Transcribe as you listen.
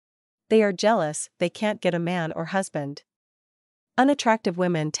They are jealous they can't get a man or husband. Unattractive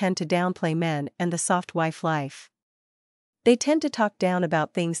women tend to downplay men and the soft wife life. They tend to talk down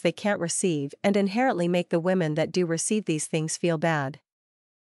about things they can't receive and inherently make the women that do receive these things feel bad.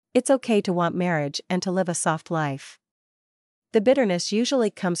 It's okay to want marriage and to live a soft life. The bitterness usually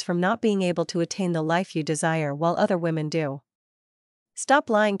comes from not being able to attain the life you desire while other women do. Stop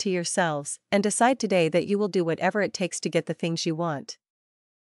lying to yourselves and decide today that you will do whatever it takes to get the things you want.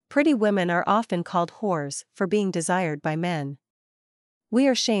 Pretty women are often called whores for being desired by men. We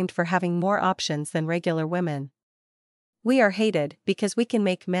are shamed for having more options than regular women. We are hated because we can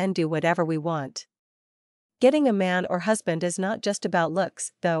make men do whatever we want. Getting a man or husband is not just about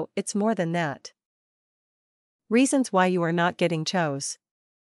looks, though, it's more than that. Reasons why you are not getting chose.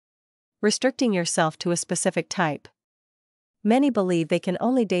 Restricting yourself to a specific type. Many believe they can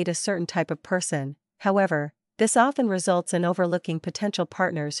only date a certain type of person, however, this often results in overlooking potential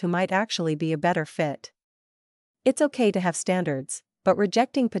partners who might actually be a better fit. It's okay to have standards, but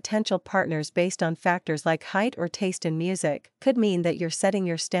rejecting potential partners based on factors like height or taste in music could mean that you're setting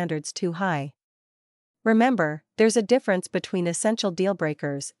your standards too high. Remember, there's a difference between essential deal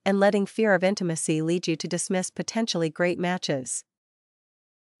breakers and letting fear of intimacy lead you to dismiss potentially great matches.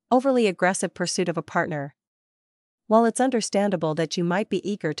 Overly aggressive pursuit of a partner. While it's understandable that you might be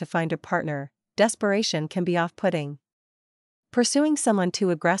eager to find a partner, desperation can be off-putting. Pursuing someone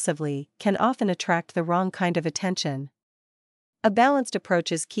too aggressively can often attract the wrong kind of attention. A balanced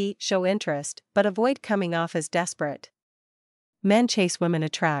approach is key. Show interest, but avoid coming off as desperate. Men chase, women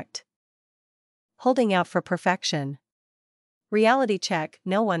attract. Holding out for perfection. Reality check: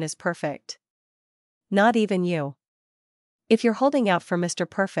 no one is perfect. Not even you. If you're holding out for Mr.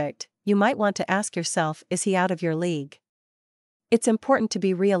 Perfect, you might want to ask yourself, is he out of your league? It's important to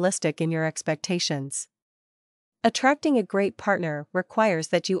be realistic in your expectations. Attracting a great partner requires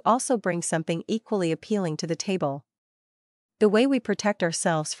that you also bring something equally appealing to the table. The way we protect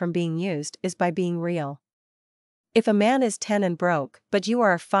ourselves from being used is by being real. If a man is 10 and broke, but you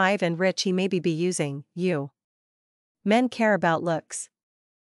are 5 and rich, he may be using you. Men care about looks.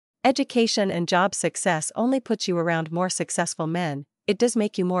 Education and job success only puts you around more successful men, it does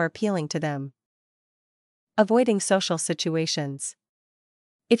make you more appealing to them. Avoiding social situations.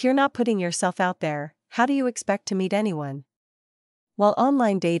 If you're not putting yourself out there, how do you expect to meet anyone? While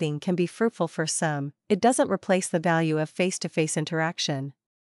online dating can be fruitful for some, it doesn't replace the value of face-to-face interaction.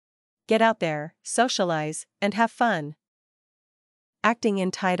 Get out there, socialize, and have fun. Acting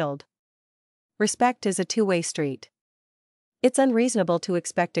entitled. Respect is a two-way street. It's unreasonable to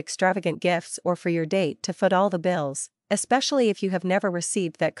expect extravagant gifts or for your date to foot all the bills, especially if you have never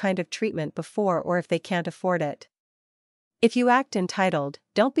received that kind of treatment before or if they can't afford it. If you act entitled,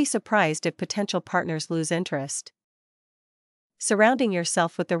 don't be surprised if potential partners lose interest. Surrounding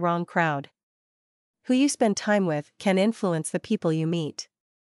yourself with the wrong crowd. Who you spend time with can influence the people you meet.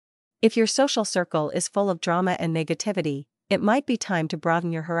 If your social circle is full of drama and negativity, it might be time to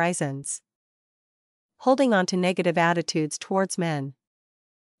broaden your horizons. Holding on to negative attitudes towards men.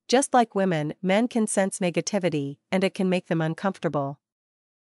 Just like women, men can sense negativity, and it can make them uncomfortable.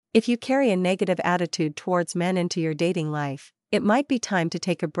 If you carry a negative attitude towards men into your dating life, it might be time to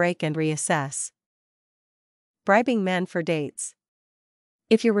take a break and reassess. Bribing men for dates.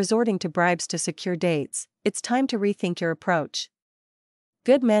 If you're resorting to bribes to secure dates, it's time to rethink your approach.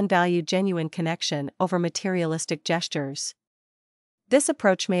 Good men value genuine connection over materialistic gestures. This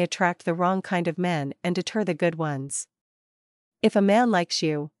approach may attract the wrong kind of men and deter the good ones. If a man likes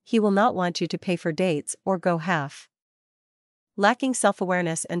you, he will not want you to pay for dates or go half. Lacking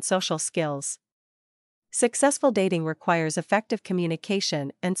self-awareness and social skills. Successful dating requires effective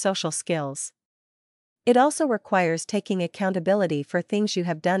communication and social skills. It also requires taking accountability for things you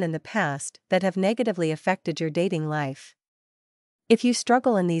have done in the past that have negatively affected your dating life. If you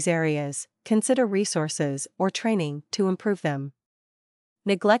struggle in these areas, consider resources or training to improve them.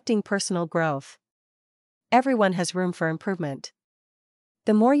 Neglecting personal growth. Everyone has room for improvement.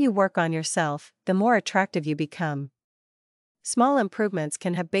 The more you work on yourself, the more attractive you become. Small improvements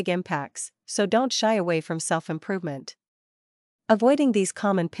can have big impacts, so don't shy away from self-improvement. Avoiding these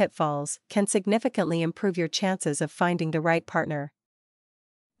common pitfalls can significantly improve your chances of finding the right partner.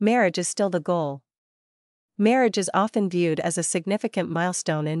 Marriage is still the goal. Marriage is often viewed as a significant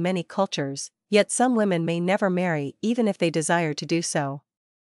milestone in many cultures, yet some women may never marry even if they desire to do so.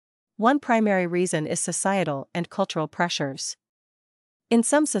 One primary reason is societal and cultural pressures. In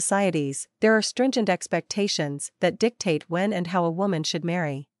some societies, there are stringent expectations that dictate when and how a woman should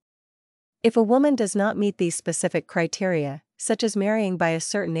marry. If a woman does not meet these specific criteria, such as marrying by a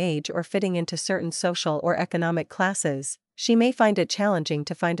certain age or fitting into certain social or economic classes, she may find it challenging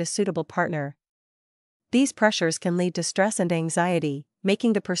to find a suitable partner. These pressures can lead to stress and anxiety,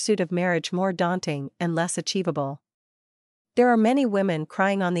 making the pursuit of marriage more daunting and less achievable. There are many women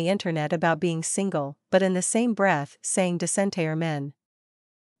crying on the internet about being single, but in the same breath saying decenter men.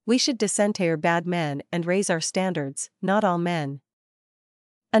 We should decenter bad men and raise our standards, not all men.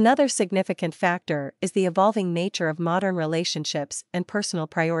 Another significant factor is the evolving nature of modern relationships and personal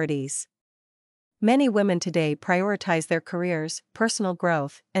priorities. Many women today prioritize their careers, personal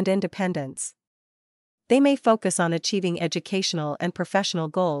growth, and independence. They may focus on achieving educational and professional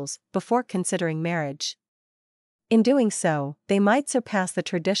goals before considering marriage. In doing so, they might surpass the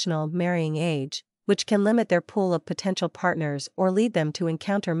traditional marrying age, which can limit their pool of potential partners or lead them to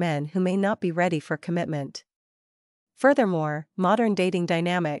encounter men who may not be ready for commitment. Furthermore, modern dating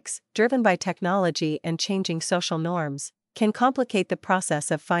dynamics, driven by technology and changing social norms, can complicate the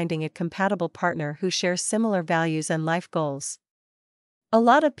process of finding a compatible partner who shares similar values and life goals. A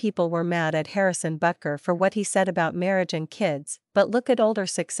lot of people were mad at Harrison Butker for what he said about marriage and kids, but look at older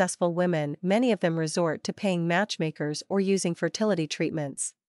successful women, many of them resort to paying matchmakers or using fertility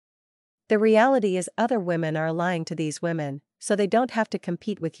treatments. The reality is other women are lying to these women, so they don't have to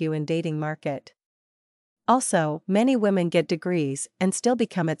compete with you in dating market. Also, many women get degrees and still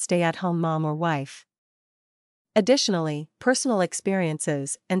become a stay-at-home mom or wife. Additionally, personal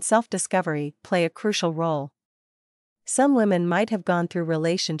experiences and self-discovery play a crucial role. Some women might have gone through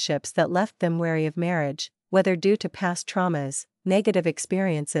relationships that left them wary of marriage, whether due to past traumas, negative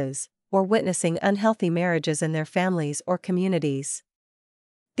experiences, or witnessing unhealthy marriages in their families or communities.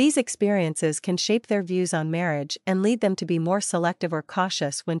 These experiences can shape their views on marriage and lead them to be more selective or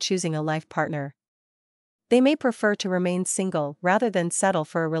cautious when choosing a life partner. They may prefer to remain single rather than settle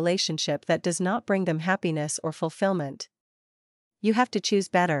for a relationship that does not bring them happiness or fulfillment. You have to choose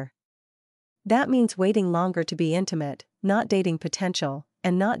better. That means waiting longer to be intimate, not dating potential,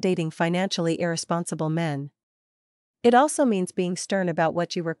 and not dating financially irresponsible men. It also means being stern about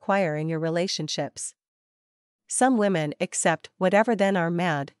what you require in your relationships. Some women accept whatever, then are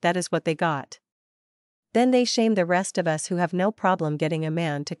mad that is what they got. Then they shame the rest of us who have no problem getting a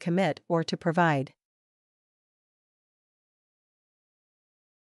man to commit or to provide.